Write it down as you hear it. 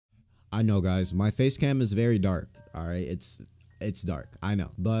I know, guys, my face cam is very dark. All right, it's dark, I know,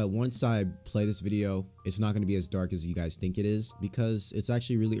 but once I play this video, it's not going to be as dark as you guys think it is, because it's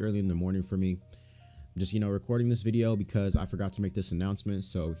actually really early in the morning for me. I'm just, recording this video because I forgot to make this announcement,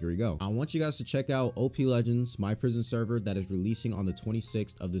 so here we go. I want you guys to check out OP Legends, my prison server that is releasing on the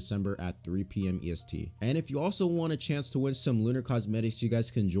 26th of December at 3 p.m. EST. And if you also want a chance to win some lunar cosmetics, you guys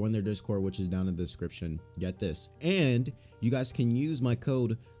can join their Discord, which is down in the description. Get this. And you guys can use my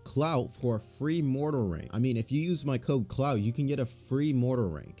code CLOUT for a free mortal rank. I mean, if you use my code CLOUT, you can get a free mortal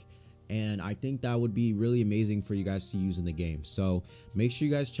rank. And I think that would be really amazing for you guys to use in the game. So make sure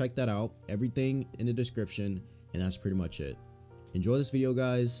you guys check that out. Everything in the description. And that's pretty much it. Enjoy this video,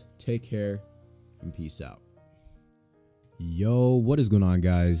 guys. Take care and peace out. Yo, what is going on,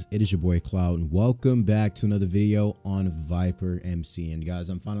 guys? It is your boy Clout, and welcome back to another video on vipermc. And guys,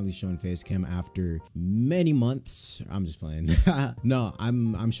 I'm finally showing facecam after many months. I'm just playing. No,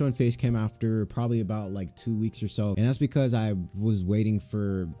 I'm showing facecam after probably about like 2 weeks or so, and that's because I was waiting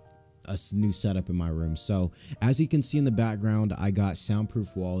for a new setup in my room. So as you can see in the background, I got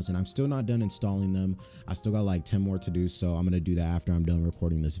soundproof walls, and I'm still not done installing them. I still got like 10 more to do, so I'm gonna do that after I'm done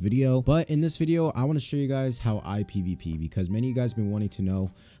recording this video. But in this video, I want to show you guys how I PvP, because many of you guys have been wanting to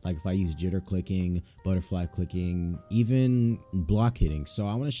know, like, if I use jitter clicking, butterfly clicking, even block hitting. So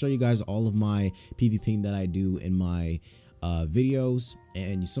I want to show you guys all of my PvPing that I do in my videos,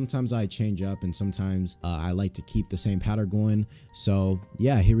 and sometimes I change up, and sometimes I like to keep the same pattern going. So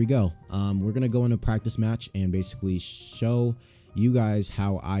yeah, here we go. We're gonna go in a practice match and basically show you guys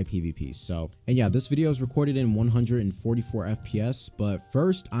how I PvP. So, and yeah, this video is recorded in 144 FPS, but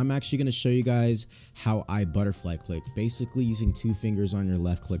first I'm actually gonna show you guys how I butterfly click, basically using 2 fingers on your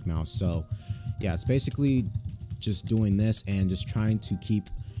left click mouse. So yeah, it's basically just doing this and just trying to keep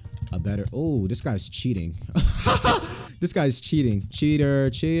a better— oh, this guy's cheating. This guy's cheating.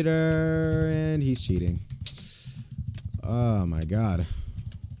 Cheater, and he's cheating. Oh my god.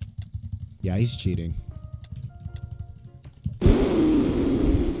 Yeah, he's cheating.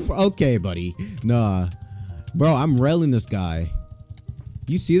 Okay, buddy. Nah. Bro, I'm railing this guy.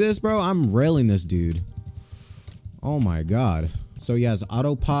 You see this, bro? I'm railing this dude. Oh my god. So he has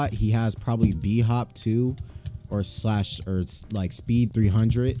auto pot. He has probably B hop too. Or like speed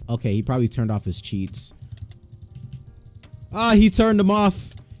 300. Okay, he probably turned off his cheats. Ah, he turned them off.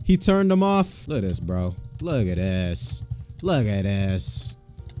 He turned them off. Look at this, bro. Look at this. Look at this.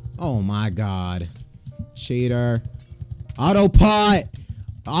 Oh my god. Cheater. Autopot.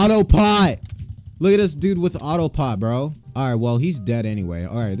 Autopot. Look at this dude with autopot, bro. Alright, well, he's dead anyway.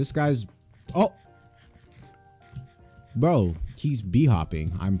 Alright, this guy's— oh. Bro, he's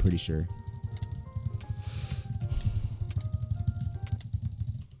B-hopping, I'm pretty sure.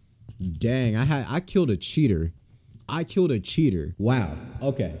 Dang, I killed a cheater. I killed a cheater. Wow.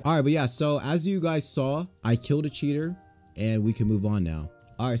 Okay. All right, but yeah, so as you guys saw, I killed a cheater, and we can move on now.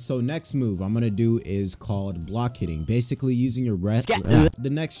 All right, so next move I'm gonna do is called block hitting, basically using your the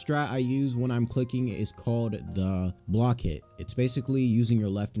next strat I use when I'm clicking is called the block hit. It's basically using your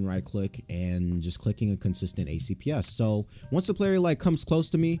left and right click and just clicking a consistent ACPS. So once the player like comes close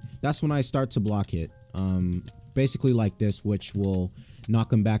to me, that's when I start to block hit. Basically like this, which will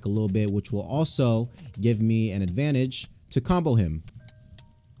knock him back a little bit, which will also give me an advantage to combo him.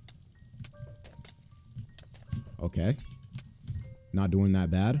 Okay. Not doing that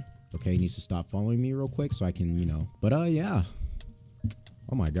bad. Okay, he needs to stop following me real quick so I can, But, yeah.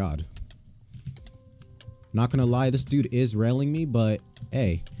 Oh, my God. Not gonna lie, this dude is railing me, but,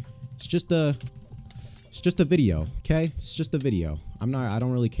 hey. It's just a video, okay? It's just a video. I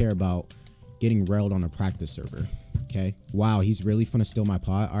don't really care about getting railed on a practice server. Okay. Wow, he's really finna steal my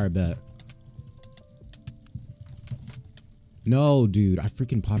pot. Alright, bet. No, dude. I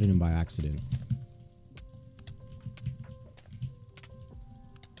freaking potted him by accident.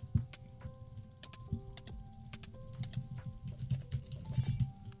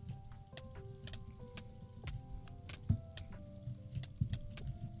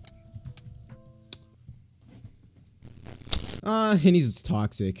 And he's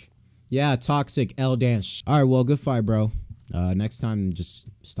toxic. Yeah, toxic L dance. All right, well, good fight, bro. Next time, just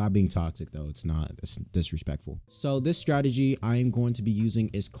stop being toxic, though. It's disrespectful. So this strategy I am going to be using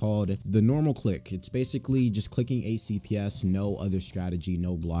is called the normal click. It's basically just clicking ACPS, no other strategy,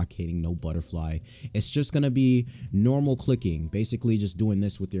 no block hitting, no butterfly. It's just gonna be normal clicking, basically just doing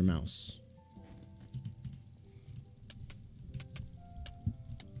this with your mouse.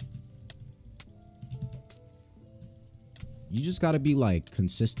 You just gotta be like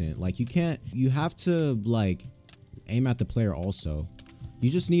consistent. Like you have to like aim at the player also. You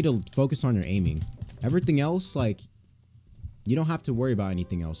just need to focus on your aiming. Everything else, like, You don't have to worry about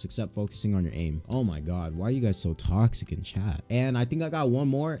anything else except focusing on your aim. Oh my god, why are you guys so toxic in chat? And I think I got one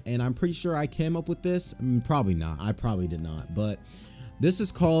more, and I'm pretty sure I came up with this. Probably not. I probably did not, but this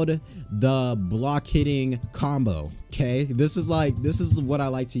is called the block hitting combo. Okay, this is what I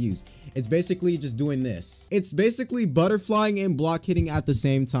like to use. It's basically just doing this. It's basically butterflying and block hitting at the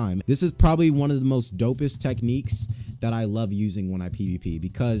same time. This is probably one of the most dopest techniques that I love using when I PvP,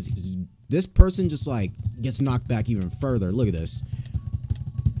 because this person just like gets knocked back even further. Look at this.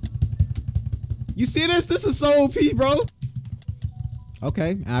 You see this? This is so OP, bro.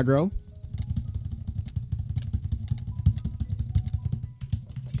 Okay, aggro.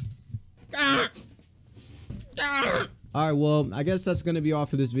 All right, well, I guess that's gonna be all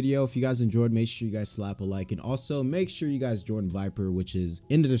for this video. If you guys enjoyed, make sure you guys slap a like, and also make sure you guys join Viper, which is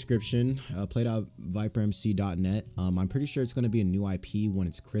in the description. Played.vipermc.net. I'm pretty sure it's gonna be a new IP when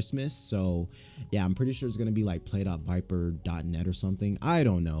it's Christmas, so yeah, I'm pretty sure it's gonna be like play.viper.net or something. I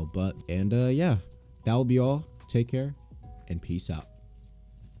don't know, but yeah, that will be all. Take care and peace out.